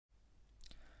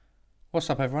What's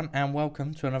up everyone, and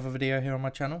welcome to another video here on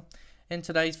my channel. In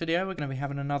today's video we're going to be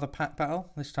having another pack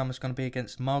battle. This time it's going to be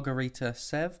against Margarita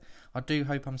Sev. I do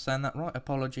hope I'm saying that right,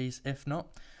 apologies if not.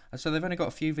 So they've only got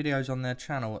a few videos on their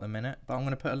channel at the minute, but I'm going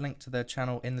to put a link to their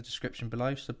channel in the description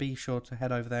below, so be sure to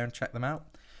head over there and check them out.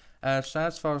 So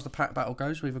as far as the pack battle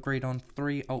goes, we've agreed on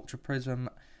 3 Ultra Prism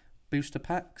booster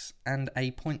packs and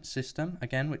a point system,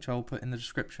 again, which I'll put in the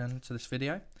description to this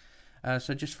video.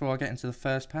 So just before I get into the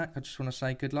first pack, I just want to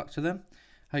say good luck to them.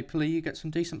 Hopefully you get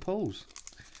some decent pulls.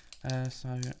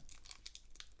 So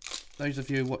those of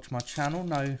you who watch my channel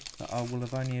know that I will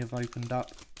have only opened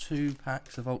up 2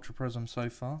 packs of Ultra Prism so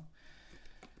far.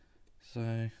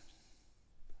 So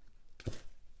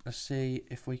let's see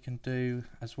if we can do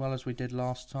as well as we did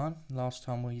last time. Last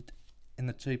time in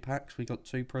the 2 packs we got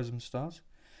 2 Prism stars.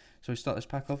 So we start this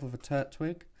pack off with a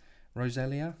Turtwig,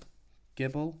 Roselia,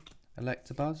 Gibble,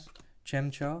 Electabuzz,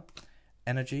 Chimchar,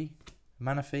 Energy,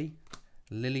 Manaphy,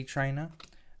 Lily Trainer,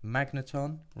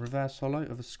 Magneton, Reverse Holo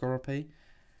of a Scorpy,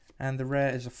 and the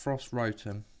rare is a Frost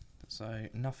Rotom. So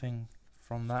nothing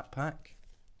from that pack.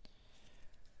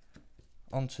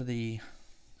 On to the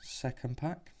second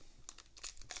pack.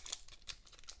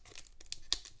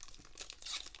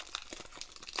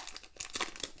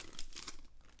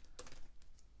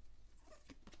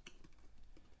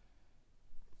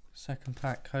 Second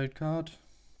pack code card.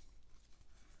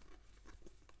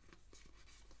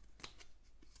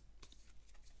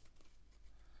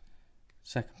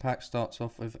 Second pack starts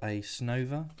off with a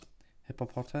Snova,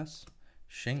 Hippopotas,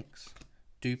 Shinx,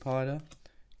 Dewpider,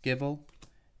 Gibble,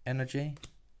 Energy,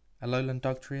 Alolan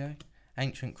Dugtrio,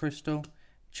 Ancient Crystal,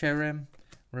 Cherim,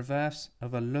 reverse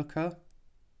of a Looker,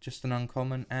 just an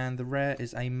uncommon, and the rare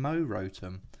is a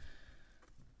Rotom.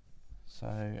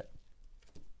 So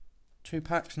 2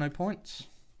 packs, no points.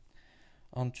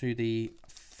 On to the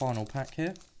final pack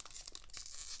here.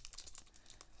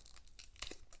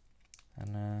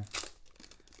 And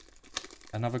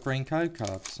another green code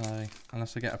card, so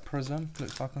unless I get a Prism,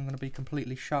 looks like I'm going to be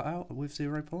completely shut out with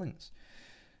 0 points.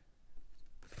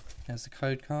 There's the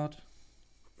code card.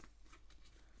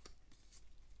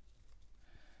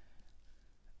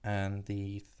 And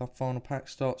the final pack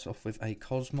starts off with a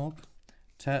Cosmog,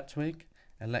 Turtwig,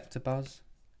 Electabuzz,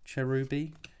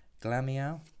 Cherubi,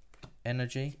 Glameow,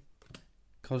 Energy,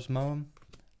 Cosmoem,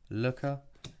 Looker,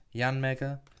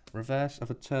 Yanmega, reverse of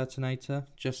a Turtonator,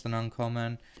 just an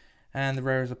uncommon, and the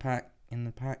rare in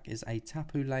the pack is a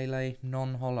Tapu Lele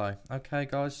non-holo. Okay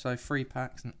guys, so 3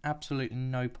 packs and absolutely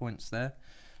no points there.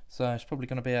 So it's probably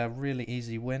going to be a really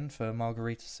easy win for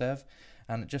Margarita Sev,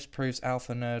 and it just proves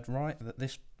Alpha Nerd right that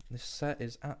this set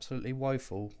is absolutely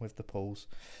woeful with the pulls.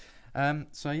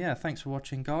 So yeah, thanks for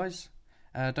watching guys.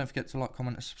 Don't forget to like,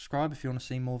 comment and subscribe if you want to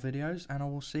see more videos, and I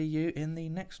will see you in the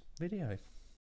next video.